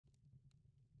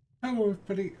Hello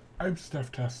everybody, I'm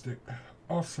Stephtastic,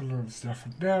 also known as Steph,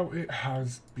 and now it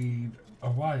has been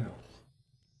a while.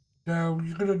 Now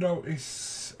you're going to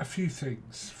notice a few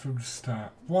things from the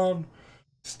start. One,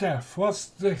 Steph, what's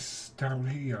this down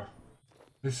here?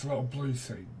 This little blue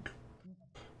thing?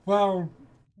 Well,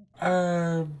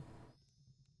 a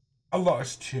lot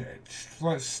has changed.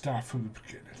 Let's start from the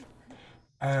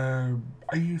beginning.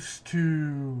 I used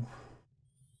to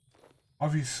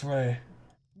obviously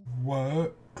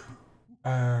work,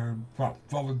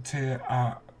 volunteer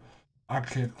at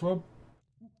Arcade Club.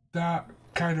 That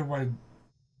kind of went,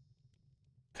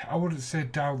 I wouldn't say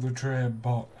down the drain,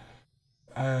 but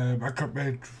I got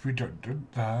made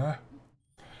redundant there.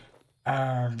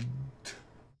 And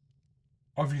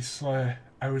obviously,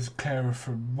 I was a carer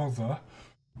for mother.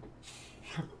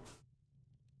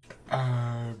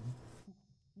 Um,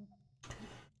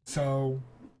 so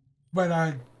when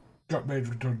I got made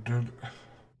redundant,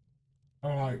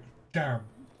 I'm like, damn,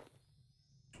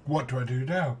 what do I do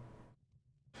now?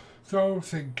 So I'm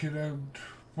thinking, and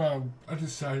well, I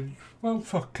decided, well,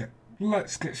 fuck it,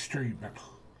 let's get streaming.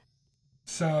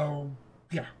 So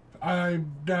yeah,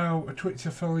 I'm now a Twitch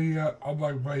affiliate on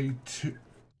my way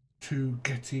to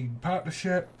getting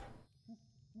partnership.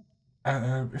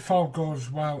 If all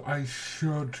goes well, I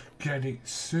should get it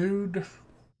soon.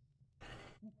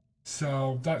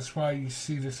 So that's why you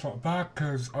see this lot back,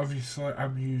 because obviously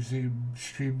I'm using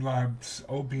Streamlabs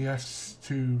OBS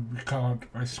to record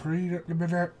my screen at the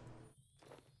minute.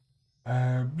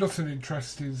 Nothing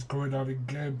interesting is going on in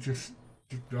game, just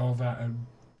ignore that and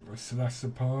listen, I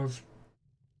suppose.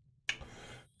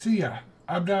 So yeah,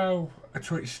 I'm now a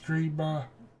Twitch streamer.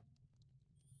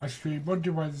 I stream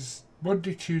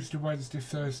Monday, Tuesday, Wednesday,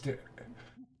 Thursday,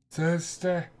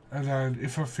 and then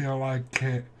if I feel like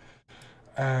it,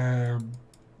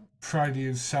 Friday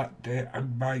and Saturday I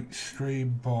might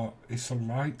stream, but it's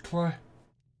unlikely.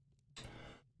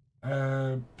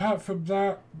 Apart from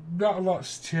that, not a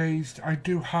lot's changed. I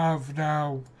do have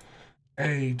now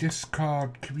a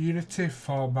Discord community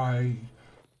for my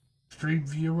stream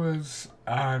viewers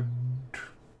and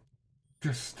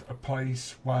just a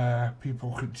place where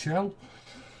people can chill.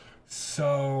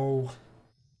 So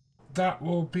that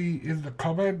will be in the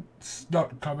comments, not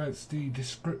the comments, the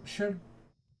description.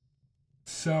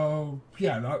 So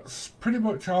yeah, that's pretty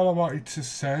much all I wanted to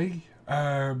say.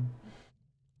 My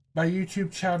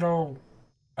YouTube channel,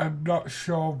 I'm not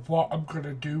sure what I'm going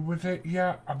to do with it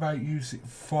yet. I might use it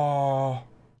for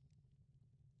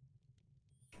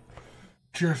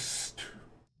just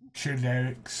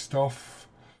generic stuff,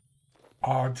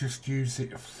 or just use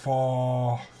it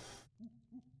for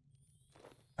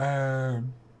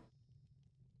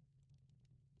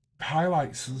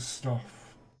highlights and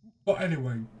stuff. But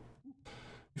anyway,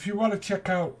 if you want to check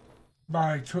out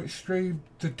my Twitch stream,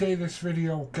 the day this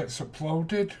video gets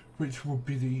uploaded, which would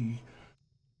be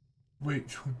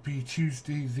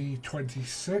Tuesday the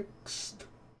 26th,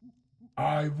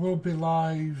 I will be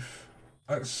live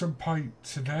at some point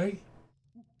today.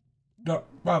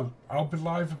 I'll be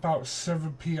live about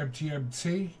 7 PM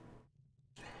GMT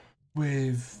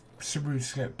with some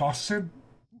RuneScape bossing.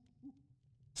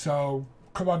 So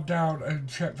come on down and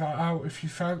check that out if you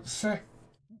fancy.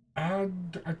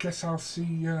 And I guess I'll see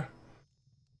you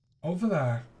over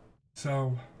there.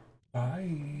 So,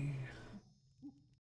 bye.